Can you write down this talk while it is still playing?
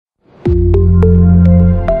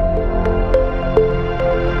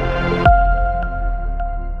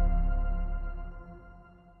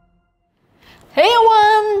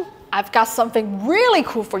got something really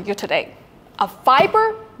cool for you today. A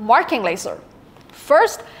fiber marking laser.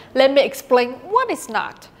 First, let me explain what it's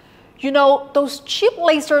not. You know, those cheap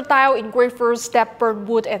laser dial engravers that burn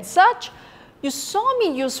wood and such? You saw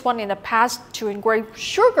me use one in the past to engrave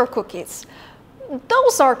sugar cookies.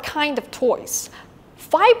 Those are kind of toys.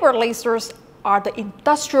 Fiber lasers are the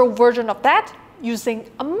industrial version of that, using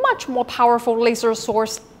a much more powerful laser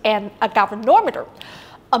source and a galvanometer.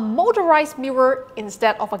 A motorized mirror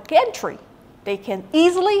instead of a gantry. They can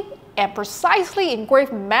easily and precisely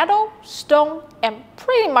engrave metal, stone, and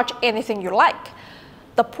pretty much anything you like.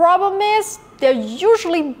 The problem is, they're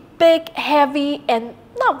usually big, heavy, and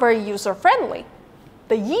not very user-friendly.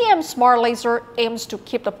 The EM Smart Laser aims to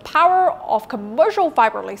keep the power of commercial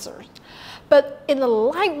fiber lasers, but in a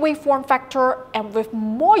lightweight form factor and with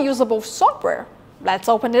more usable software. Let's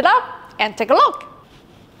open it up and take a look.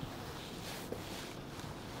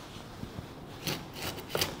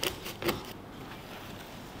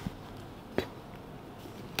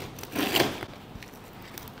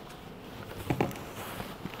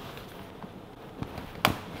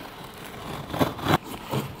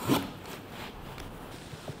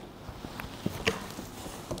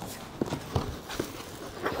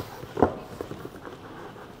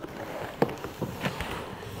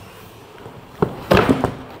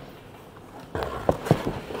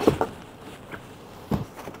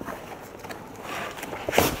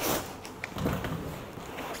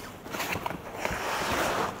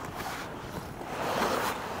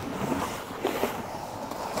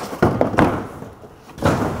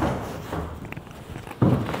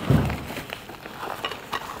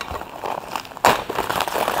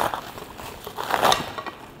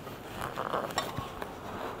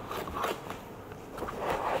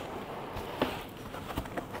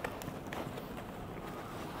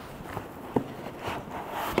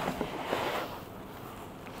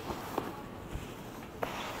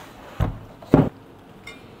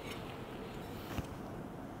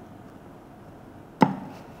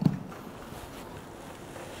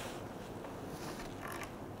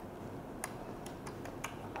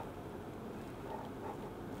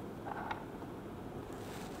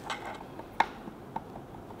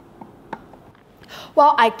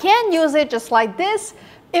 While I can use it just like this,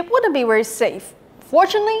 it wouldn't be very safe.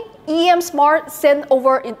 Fortunately, EM Smart sent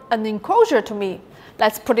over an enclosure to me.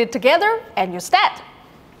 Let's put it together and use that.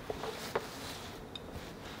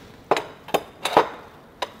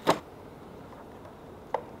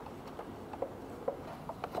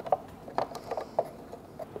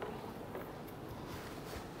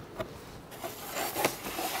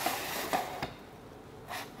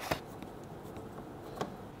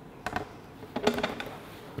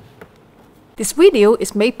 This video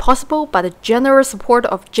is made possible by the generous support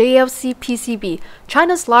of JLC PCB,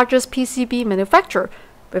 China's largest PCB manufacturer.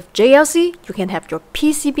 With JLC, you can have your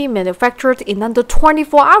PCB manufactured in under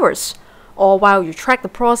 24 hours, all while you track the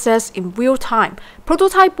process in real time.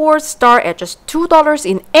 Prototype boards start at just $2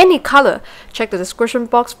 in any color. Check the description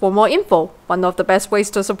box for more info. One of the best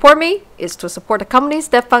ways to support me is to support the companies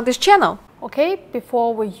that fund this channel. Okay,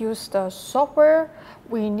 before we use the software,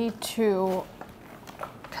 we need to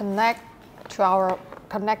connect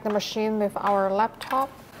the machine with our laptop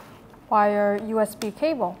via USB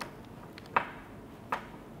cable.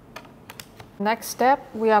 Next step,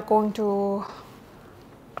 we are going to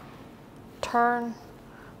turn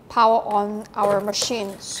power on our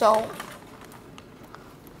machine. So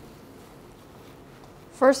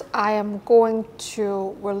first I am going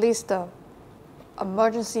to release the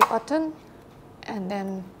emergency button and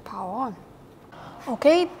then power on.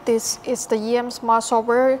 Okay, this is the EM Smart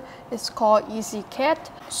software. It's called EasyCAD.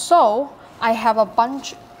 So I have a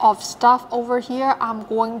bunch of stuff over here. I'm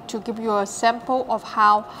going to give you a sample of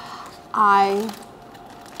how I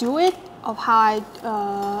do it, of how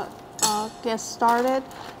I get started.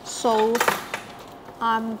 So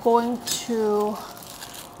I'm going to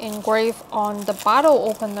engrave on the bottle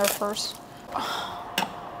opener first.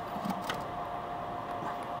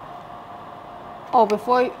 Oh,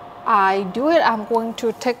 before I do it, I'm going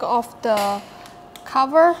to take off the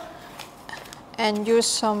cover and use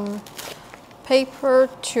some paper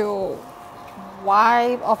to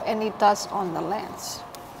wipe off any dust on the lens.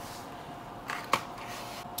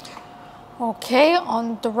 Okay,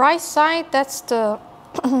 on the right side, that's the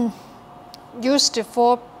use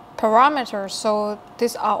default parameters. So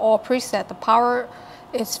these are all preset. The power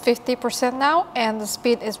is 50% now, and the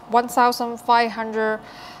speed is 1,500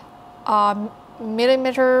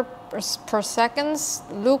 millimeter per second.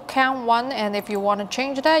 Loop count 1, and if you want to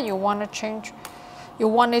change that, you want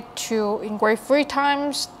it to engrave 3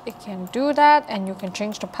 times, it can do that, and you can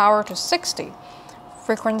change the power to 60.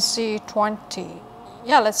 frequency 20.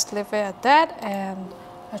 Yeah, let's leave it at that, and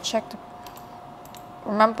I check the,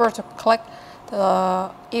 remember to click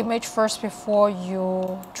the image first before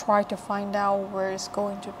you try to find out where it's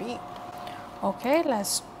going to be. Okay,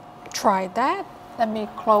 let's try that. Let me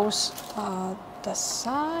close the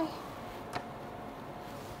side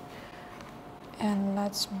and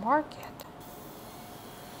let's mark it.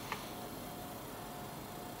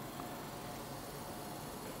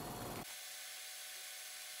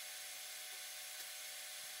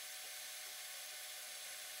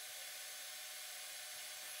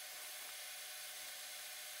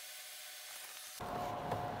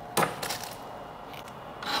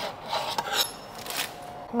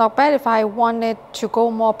 Not bad. If I wanted to go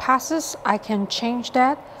more passes, I can change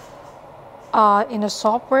that in the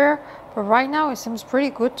software, but right now it seems pretty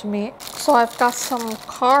good to me. So I've got some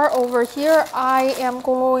car over here. I am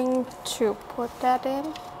going to put that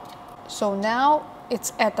in. So now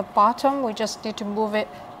it's at the bottom. We just need to move it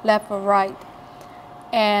left or right,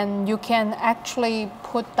 and you can actually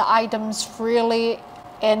put the items freely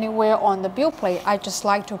anywhere on the build plate. I just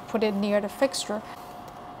like to put it near the fixture.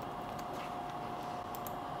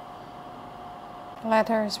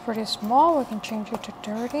 Letter is pretty small. We can change it to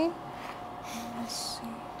 30. Let's see.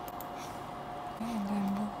 And then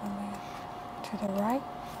move it to the right.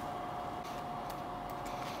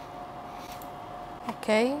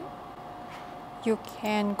 Okay. You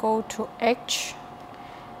can go to H.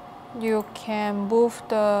 You can move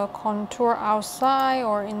the contour outside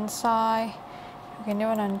or inside. You can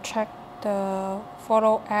even uncheck the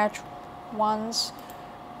photo edge once.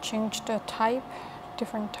 Change the type,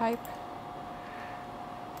 different type.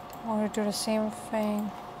 I'm going to do the same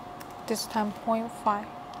thing, this time 0.5. Okay.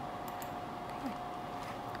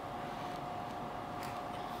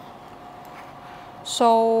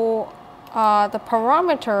 So the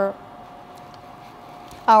parameter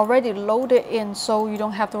are already loaded in, so you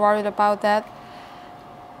don't have to worry about that.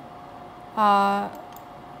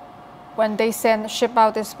 When they ship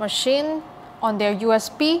out this machine on their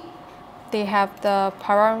USB, they have the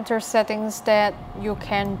parameter settings that you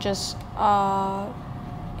can just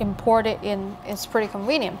import it in. It's pretty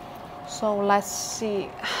convenient. So let's see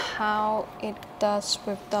how it does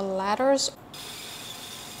with the letters.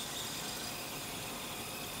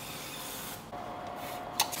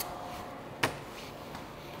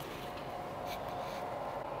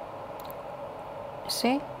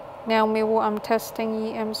 See, Naomi, I'm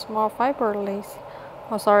testing EM small fiber lace.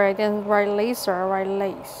 Oh, sorry, I didn't write laser, I write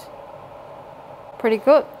lace. Pretty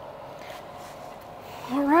good.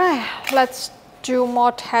 All right, let's do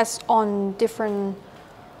more tests on different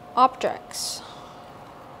objects.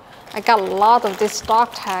 I got a lot of these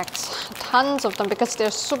stock tags, tons of them, because they're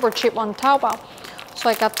super cheap on Taobao. So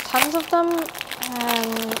I got tons of them,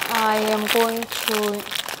 and I am going to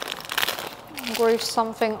engrave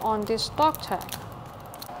something on this stock tag.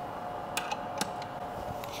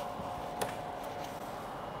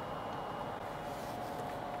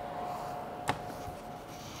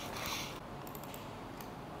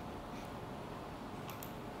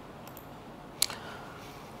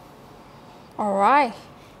 All right,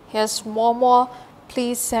 here's more.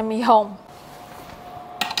 Please send me home.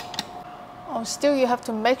 Oh, still you have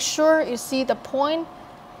to make sure you see the point.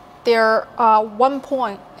 There are 1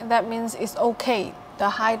 point, and that means it's okay. The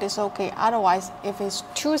height is okay. Otherwise, if it's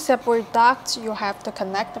 2 separate dots, you have to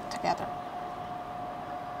connect them together.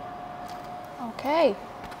 Okay,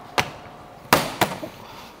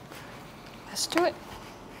 let's do it.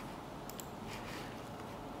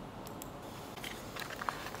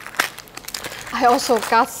 I also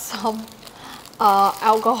got some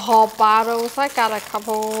alcohol bottles. I got a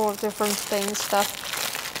couple of different things stuff.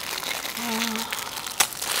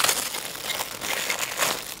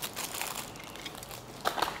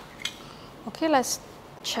 Okay, let's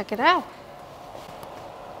check it out.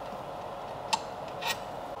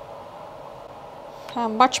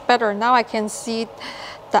 Much better. Now I can see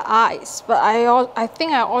the eyes, but I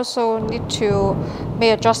think I also need to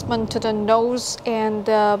make adjustment to the nose and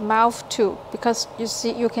the mouth too, because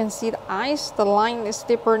you can see the eyes, the line is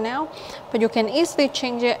deeper now, but you can easily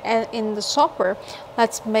change it in the software.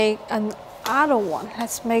 Let's make another one.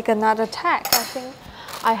 Let's make another tag. I think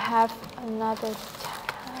I have another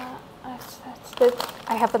tag.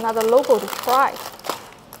 I have another logo to try.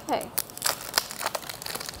 Okay.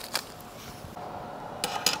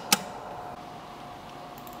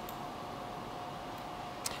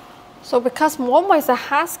 So because Momo is a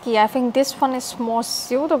husky, I think this one is more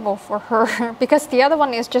suitable for her because the other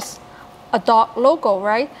one is just a dog logo,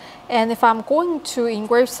 right? And if I'm going to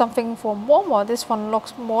engrave something for Momo, this one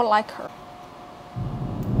looks more like her.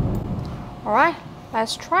 All right,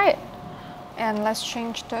 Let's try it. And let's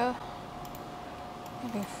change the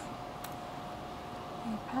maybe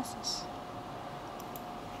passes.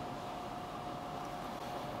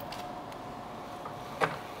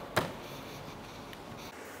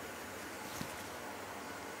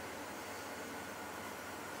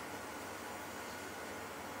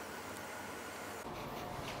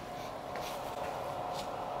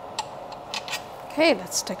 Okay,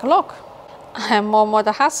 let's take a look. I'm Momo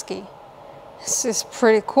the Husky. This is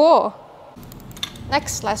pretty cool.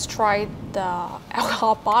 Next, let's try the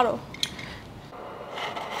alcohol bottle.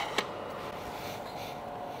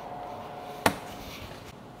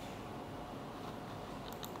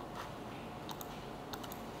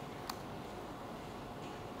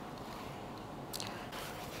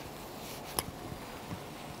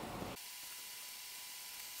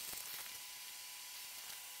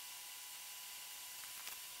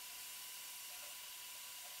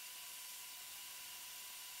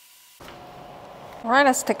 Alright,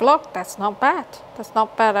 let's take a look. That's not bad. That's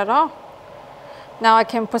not bad at all. Now I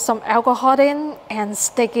can put some alcohol in and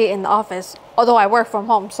stick it in the office. Although I work from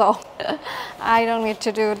home, so I don't need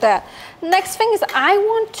to do that. Next thing is I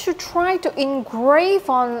want to try to engrave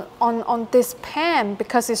on this pen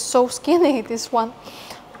because it's so skinny, this one.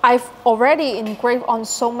 I've already engraved on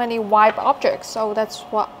so many wide objects, so that's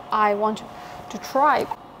what I want to try.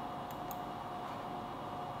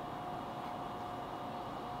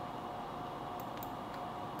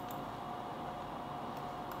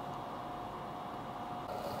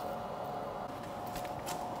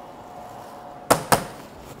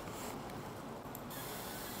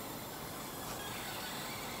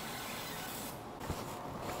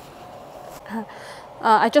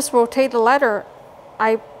 I just rotate the letter.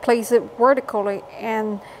 I place it vertically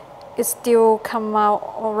and it still come out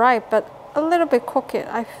all right, but a little bit crooked.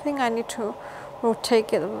 I think I need to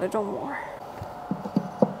rotate it a little more.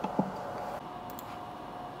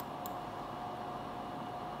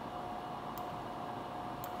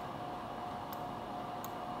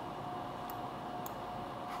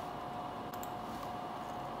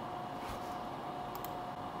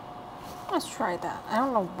 Let's try that. I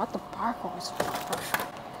don't know what the barcode is for.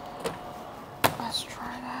 Let's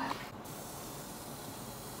try that.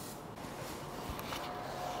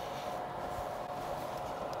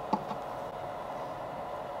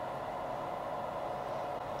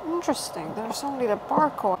 Interesting, there's only the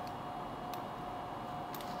barcode.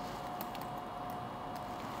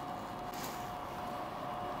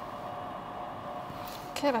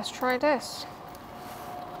 Okay, let's try this.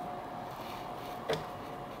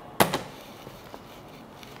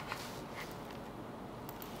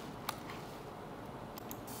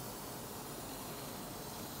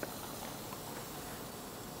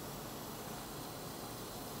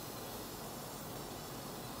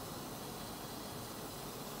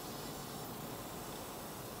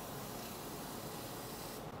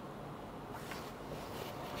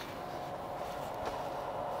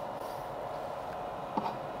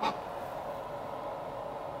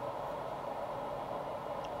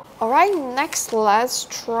 Alright, next let's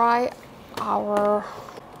try our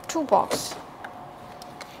toolbox.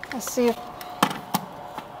 Let's see if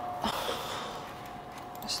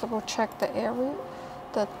let's double check the area.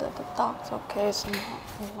 The dots, okay, it's not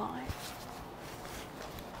in line.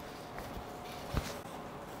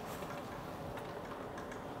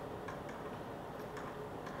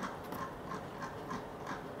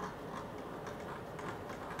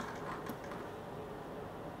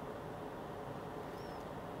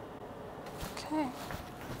 Okay.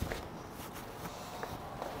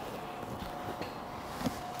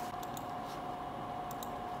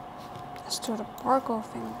 Let's do the barcode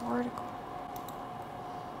thing vertical.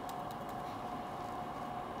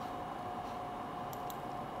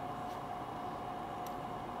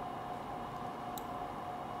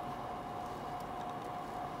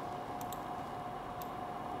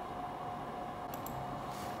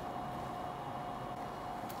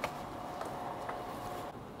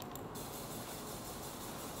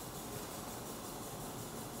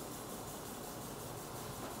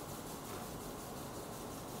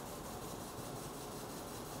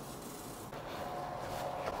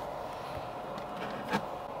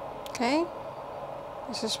 Okay,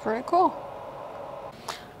 this is pretty cool.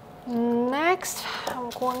 Next, I'm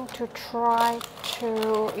going to try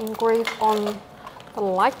to engrave on the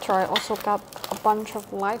lighter. I also got a bunch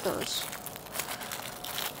of lighters.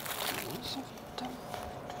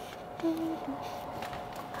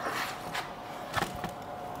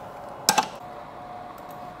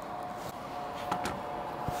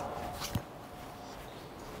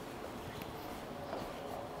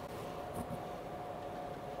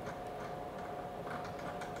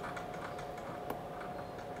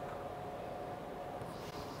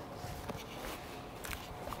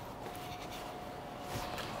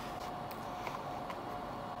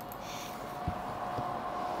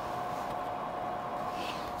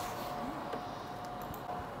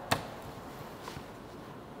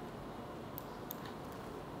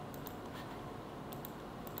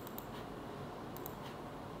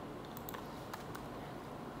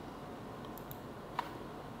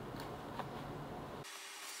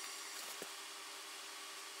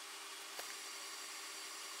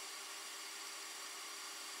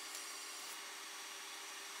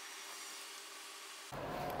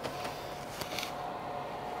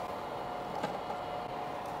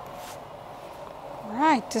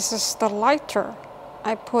 right, this is the lighter.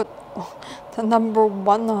 I put the number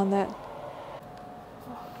 1 on it.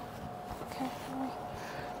 Okay, let me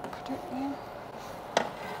put it in.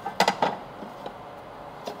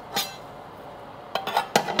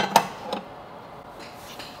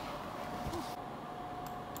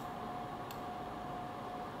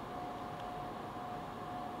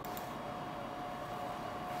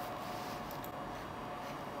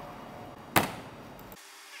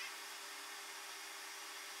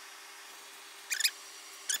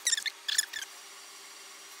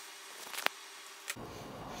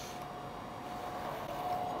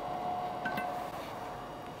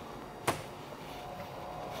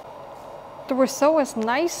 The result is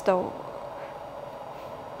nice though.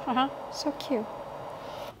 So cute.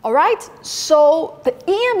 Alright, so the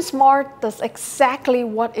EM Smart does exactly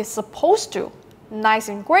what it's supposed to. Nice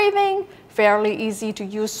engraving, fairly easy to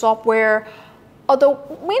use software, although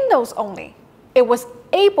Windows only. It was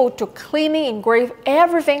able to cleanly engrave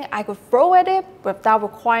everything I could throw at it without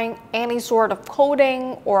requiring any sort of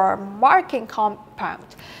coating or marking compound.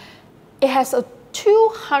 It has a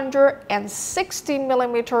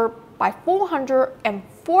 260mm by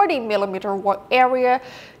 440mm work area,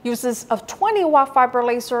 uses a 20-watt fiber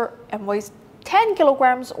laser, and weighs 10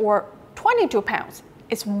 kilograms or 22 pounds.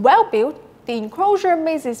 It's well built, the enclosure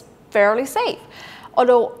makes it fairly safe,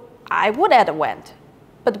 although I would add a vent.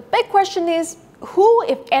 But the big question is, who,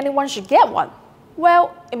 if anyone, should get one?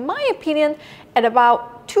 Well, in my opinion, at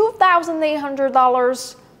about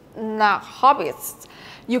 $2,800, not hobbyists,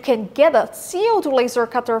 you can get a CO2 laser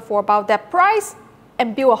cutter for about that price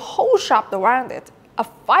and build a whole shop around it. A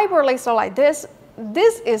fiber laser like this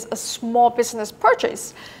is a small business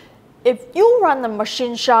purchase. If you run a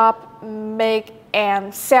machine shop, make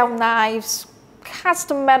and sell knives,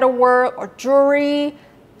 custom metalwork or jewelry,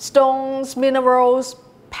 stones, minerals,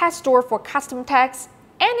 pet store for custom tags,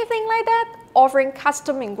 anything like that, offering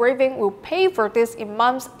custom engraving will pay for this in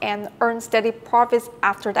months and earn steady profits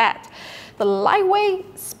after that. The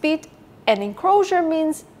lightweight, speed, and enclosure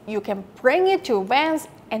means you can bring it to events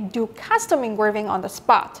and do custom engraving on the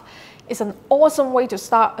spot. It's an awesome way to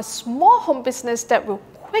start a small home business that will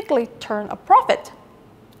quickly turn a profit.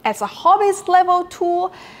 As a hobbyist level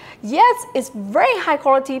tool, yes, it's very high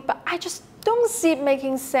quality, but I just don't see it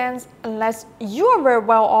making sense unless you are very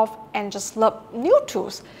well off and just love new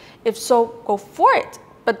tools. If so, go for it.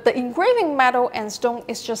 But the engraving metal and stone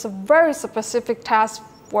is just a very specific task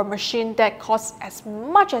for a machine that costs as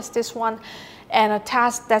much as this one, and a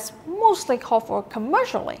task that's mostly called for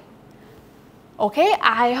commercially. Okay,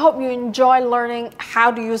 I hope you enjoy learning how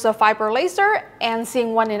to use a fiber laser and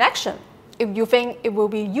seeing one in action. If you think it will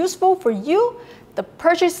be useful for you, the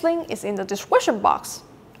purchase link is in the description box.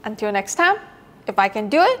 Until next time, if I can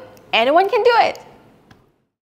do it, anyone can do it.